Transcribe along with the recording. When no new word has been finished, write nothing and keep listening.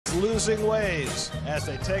losing ways as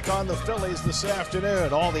they take on the Phillies this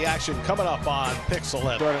afternoon. All the action coming up on Pixel.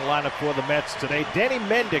 Starting lineup for the Mets today. Danny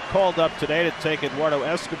Mendick called up today to take Eduardo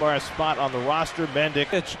Escobar's spot on the roster. Mendick,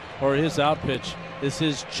 pitch, or his out pitch, is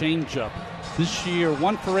his changeup. This year,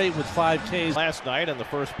 1 for 8 with 5 Ks. Last night, and the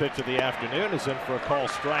first pitch of the afternoon is in for a call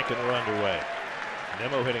strike, and we're underway.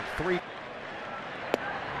 Nimmo hitting 3.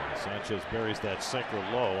 Sanchez buries that sinker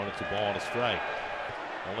low, and it's a ball and a strike.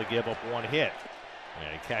 Only gave up 1 hit.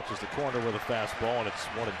 And he catches the corner with a fastball, and it's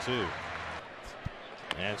 1-2.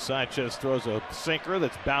 And Sanchez throws a sinker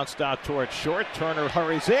that's bounced out towards short. Turner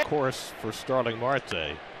hurries in. Of course, for Starling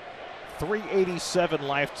Marte. 387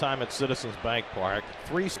 lifetime at Citizens Bank Park.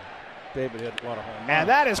 David hit a lot of home runs. And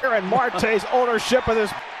that is Aaron Marte's ownership of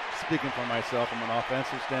this. Speaking for myself from an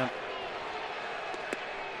offensive standpoint.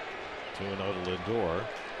 2-0 to Lindor.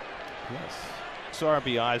 Yes. 6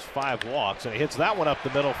 RBIs, 5 walks, and he hits that one up the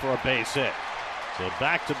middle for a base hit. So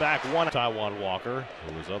back-to-back one. Taijuan Walker,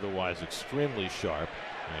 who was otherwise extremely sharp,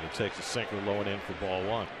 and he takes a sinker low and in for ball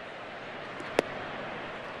 1.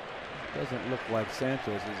 Doesn't look like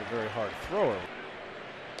Sanchez is a very hard thrower.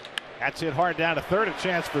 That's hit hard down to third, a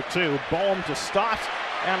chance for 2. Bohm to Stott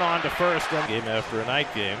and on to first. Game after a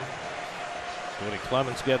night game. Tony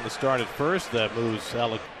Clemens getting the start at first. That moves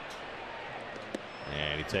Alec.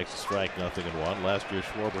 And he takes a strike, 0-1. Last year,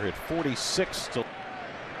 Schwarber hit 46 to a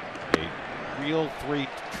real 3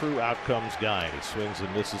 true outcomes guy. He swings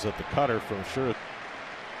and misses at the cutter from sure.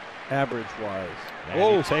 Average-wise.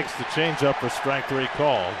 And he takes the changeup for strike 3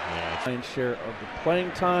 call. And share of the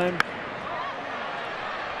playing time.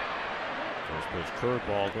 First pitch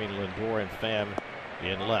curveball between Lindor and Pham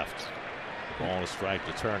in left. Ball and a strike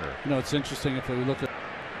to Turner. You know, it's interesting if we look at.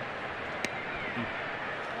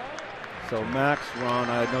 So Max, Ron,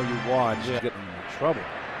 I know you watch. Getting in trouble.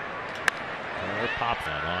 Turner pops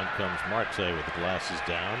on comes Marte with the glasses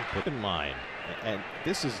down. Keep in mind, and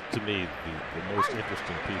this is to me the most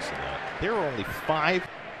interesting piece of that. There are only 5.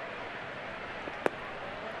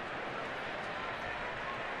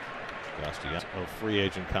 Of free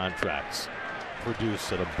agent contracts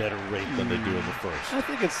produce at a better rate than they do in the first. I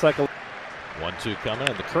think it's like a 1-2 coming,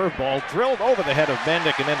 and the curveball drilled over the head of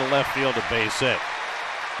Mendick and into left field, a base hit.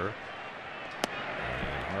 And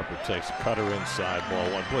Harper takes a cutter inside, ball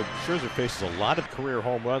 1. Boy, Scherzer faces a lot of career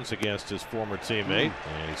home runs against his former teammate,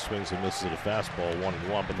 and he swings and misses at a fastball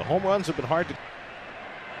 1-1. But the home runs have been hard to.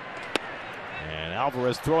 And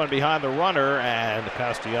Alvarez throwing behind the runner, and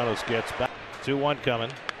Castellanos gets back. 2-1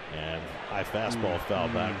 coming. And high fastball foul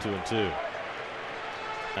back, 2-2.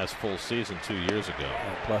 That's full season 2 years ago.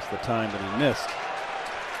 Plus the time that he missed.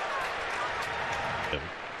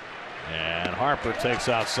 And Harper takes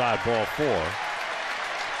outside ball 4.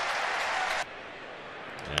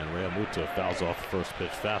 And Realmuto fouls off the first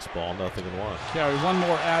pitch fastball, 0-1. Gary, one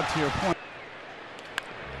more add to your point.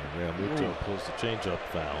 And Realmuto pulls the changeup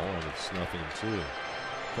foul, and it's 0-2.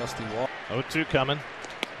 Dusty Wall. 0-2 coming.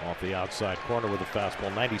 Off the outside corner with a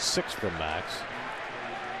fastball, 96 from Max.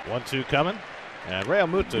 1-2 coming, and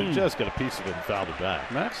Realmuto just got a piece of it and fouled it back.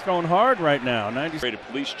 Max throwing hard right now. 90.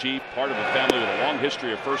 Police chief, part of a family with a long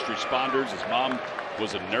history of first responders. His mom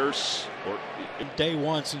was a nurse. Day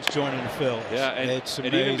 1 since joining the Phillies. Yeah, and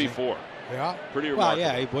even before. Yeah. Pretty remarkable.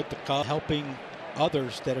 Well, yeah, with the helping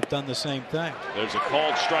others that have done the same thing. There's a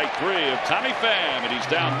called strike 3 of Tommy Pham, and he's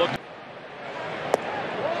down looking.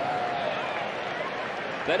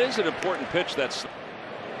 That is an important pitch that's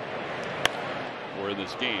for in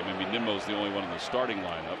this game. I mean, Nimmo's the only one in the starting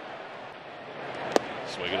lineup.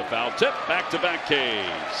 Swing and a foul tip, back-to-back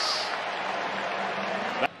Ks.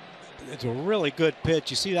 It's a really good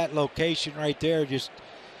pitch. You see that location right there, just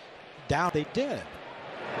down. They did.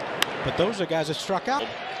 But those are guys that struck out.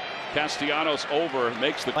 Castellanos over,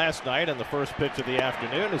 makes the. Last night, and the first pitch of the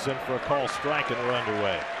afternoon is in for a call strike, and we're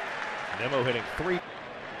underway. Nimmo hitting 3.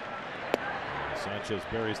 Sanchez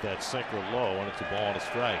buries that sinker low, and it's a ball and a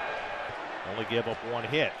strike. Only gave up 1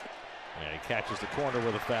 hit. And he catches the corner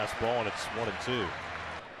with a fastball, and it's 1-2.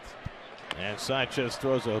 And Sanchez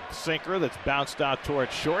throws a sinker that's bounced out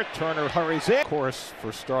towards short. Turner hurries in. Of course,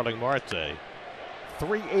 for Starling Marte.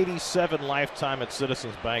 387 lifetime at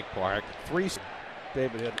Citizens Bank Park.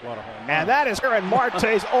 David hit a lot of home runs. And that is Aaron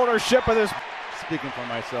Marte's ownership of this. Speaking for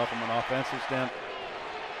myself from an offensive standpoint.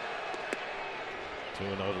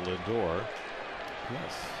 2-0 to Lindor.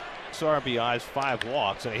 Yes. 6 RBIs, 5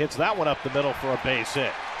 walks, and he hits that one up the middle for a base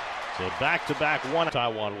hit. So back-to-back one.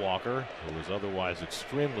 Taijuan Walker, who was otherwise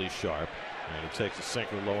extremely sharp, and he takes a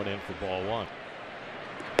sinker low and in for ball 1.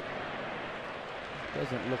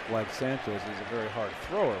 Doesn't look like Sanchez is a very hard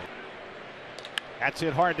thrower. That's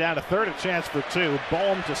hit hard down to third, a chance for 2.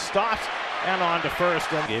 Bohm to Stott and on to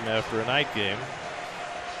first. And game after a night game.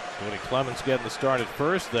 Tony Clemens getting the start at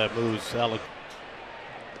first. That moves Alec.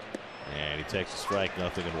 And he takes a strike,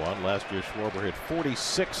 0-1. Last year, Schwarber hit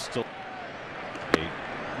 46 to a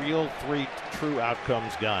real three true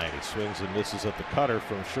outcomes guy. He swings and misses at the cutter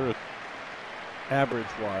from sure.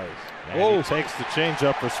 Average-wise. And he takes the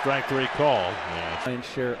changeup for strike 3 call. Yeah. Lion's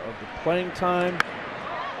share of the playing time.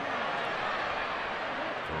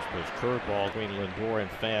 First pitch curveball between Lindor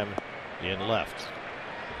and Pham in left.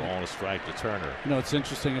 Ball and a strike to Turner. You know, it's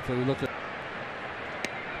interesting if we look at.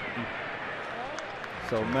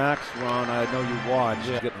 So Max, Ron, I know you watch.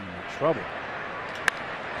 Getting in trouble.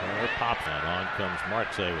 Turner pops on. On comes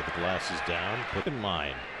Marte with the glasses down. Keep in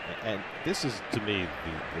mind, and this is to me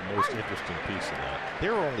the most interesting piece of that.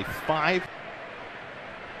 There are only 5.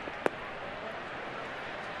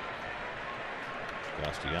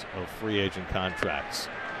 Of free agent contracts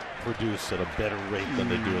produce at a better rate than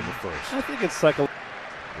they do in the first. I think it's like a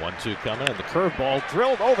 1-2 coming, and the curveball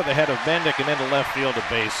drilled over the head of Mendick and into left field, a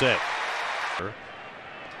base hit. And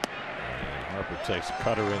Harper takes a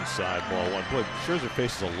cutter inside, ball 1. Boy, Scherzer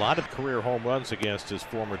faces a lot of career home runs against his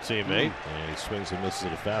former teammate, and he swings and misses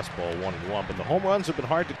at a fastball 1-1. But the home runs have been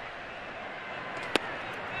hard to.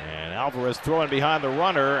 And Alvarez throwing behind the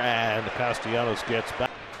runner, and Castellanos gets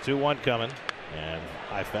back. 2-1 coming, and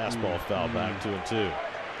high fastball foul back. 2-2.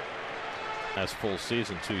 Last full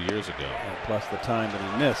season 2 years ago. plus the time that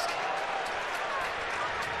he missed.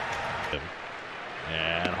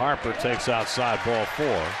 And Harper takes outside, ball 4.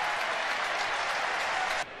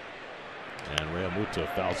 And Realmuto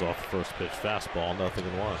fouls off the first pitch fastball,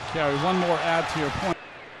 0-1. Gary, one more add to your point.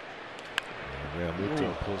 And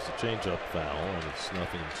Realmuto pulls the changeup foul, and it's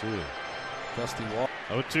 0-2. Dusty Wall.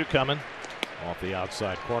 0-2 coming off the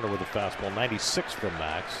outside corner with a fastball, 96 from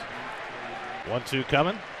Max. 1-2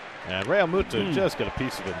 coming, and Realmuto just got a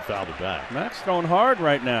piece of it and fouled it back. Max throwing hard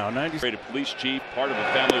right now. 90. Great police chief, part of a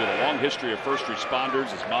family with a long history of first responders.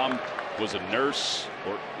 His mom was a nurse.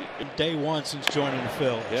 Day one since joining the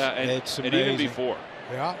Phillies. Yeah, it's and amazing. even before.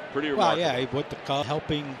 Yeah. Pretty remarkable. Well, yeah, with the call,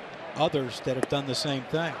 helping others that have done the same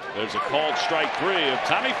thing. There's a called strike 3 of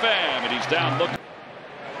Tommy Pham, and he's down looking.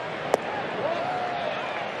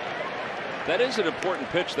 That is an important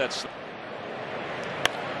pitch that's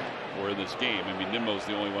for in this game. I mean, Nimmo's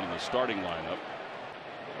the only one in the starting lineup.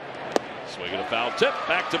 Swing and a foul tip,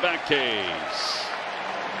 back-to-back Ks.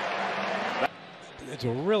 It's a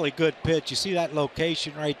really good pitch. You see that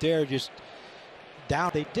location right there, just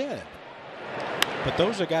down. They did. But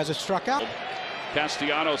those are guys that struck out.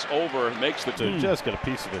 Castellanos over, makes the just got a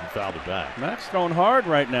piece of it and fouled it back. Max throwing hard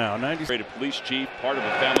right now. 90. Great police chief, part of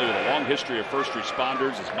a family with a long history of first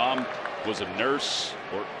responders. His mom was a nurse.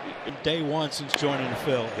 Day one since joining the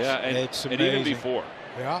Phillies. Yeah, it's and amazing. even before.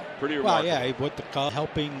 Yeah. Pretty remarkable. Well, yeah, with the call,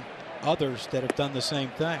 helping others that have done the same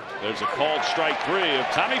thing. There's a called strike 3 of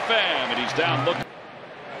Tommy Pham, and he's down looking.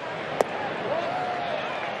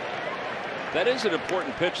 That is an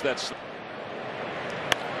important pitch that's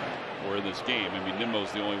for in this game. I mean,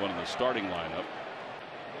 Nimmo's the only one in the starting lineup.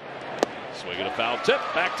 Swing and a foul tip,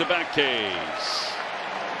 back-to-back Ks.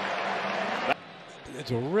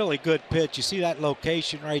 It's a really good pitch. You see that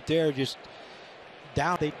location right there, just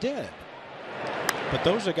down. They did. But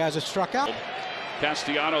those are guys that struck out.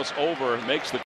 Castellanos over, makes the